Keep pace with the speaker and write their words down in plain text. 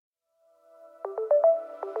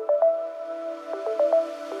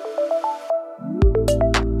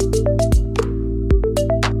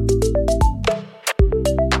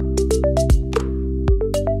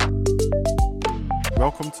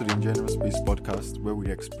to the Ingenuous Space podcast, where we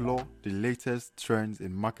explore the latest trends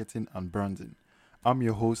in marketing and branding. I'm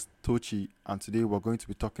your host, Tochi, and today we're going to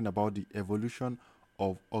be talking about the evolution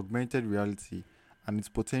of augmented reality and its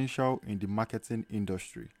potential in the marketing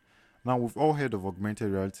industry. Now, we've all heard of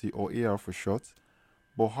augmented reality, or AR for short,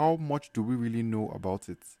 but how much do we really know about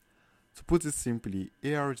it? To put it simply,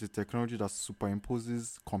 AR is a technology that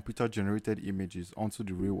superimposes computer-generated images onto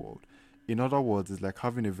the real world. In other words, it's like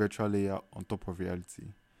having a virtual layer on top of reality.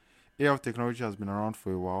 AR technology has been around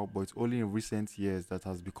for a while, but it's only in recent years that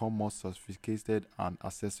has become more sophisticated and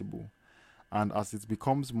accessible. And as it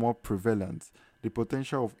becomes more prevalent, the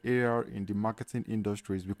potential of AR in the marketing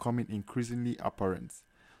industry is becoming increasingly apparent.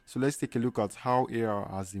 So let's take a look at how AR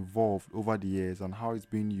has evolved over the years and how it's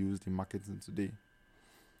being used in marketing today.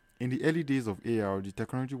 In the early days of AR, the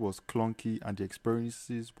technology was clunky and the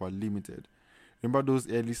experiences were limited. Remember those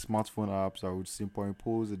early smartphone apps that would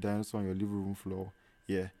superimpose a dinosaur on your living room floor?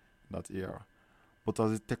 Yeah, that's AR. But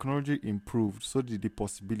as the technology improved, so did the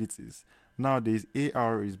possibilities. Nowadays,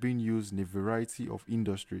 AR is being used in a variety of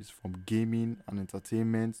industries, from gaming and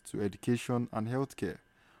entertainment to education and healthcare.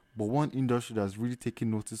 But one industry that's really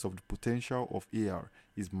taken notice of the potential of AR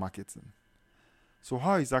is marketing. So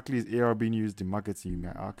how exactly is AR being used in marketing, you may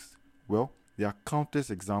ask? Well, there are countless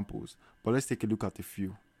examples, but let's take a look at a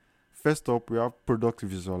few. First up, we have product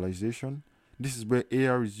visualization. This is where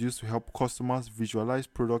AR is used to help customers visualize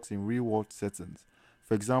products in real-world settings.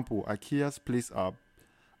 For example, IKEA's Place app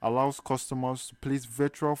allows customers to place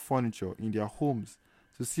virtual furniture in their homes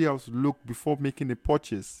to see how to look before making a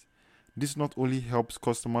purchase. This not only helps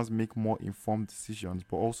customers make more informed decisions,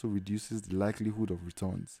 but also reduces the likelihood of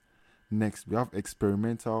returns. Next, we have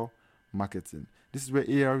experimental marketing. This is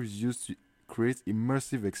where AR is used to create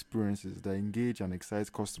immersive experiences that engage and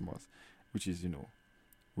excite customers, which is,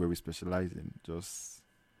 where we specialize in. Just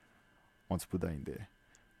want to put that in there.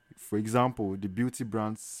 For example, the beauty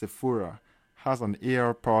brand Sephora has an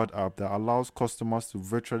AR-powered app that allows customers to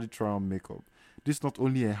virtually try on makeup. This not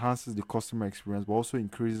only enhances the customer experience, but also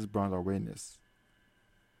increases brand awareness.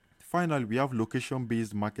 Finally, we have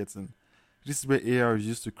location-based marketing. This is where AR is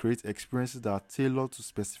used to create experiences that are tailored to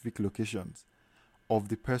specific locations of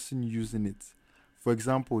the person using it. For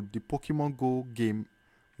example, the Pokemon Go game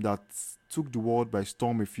that took the world by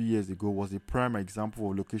storm a few years ago was a prime example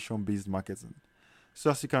of location-based marketing. So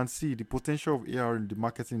as you can see, the potential of AR in the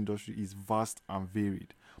marketing industry is vast and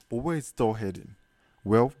varied. But where is it all heading?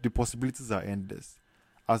 Well, the possibilities are endless.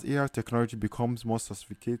 As AR technology becomes more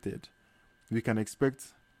sophisticated, we can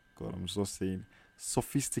expect to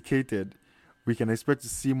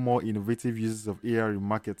see more innovative uses of AR in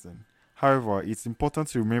marketing. However, it's important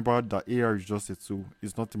to remember that AR is just a tool.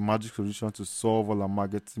 It's not a magic solution to solve all our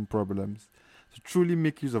marketing problems. To truly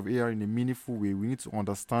make use of AR in a meaningful way, we need to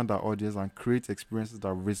understand our audience and create experiences that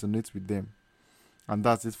resonate with them. And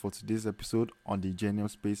that's it for today's episode on the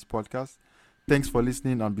Ingenuous Space podcast. Thanks for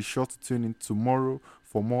listening, and be sure to tune in tomorrow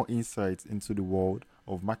for more insights into the world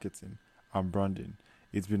of marketing and branding.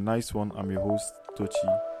 It's been a nice one. I'm your host,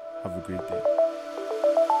 Tochi. Have a great day.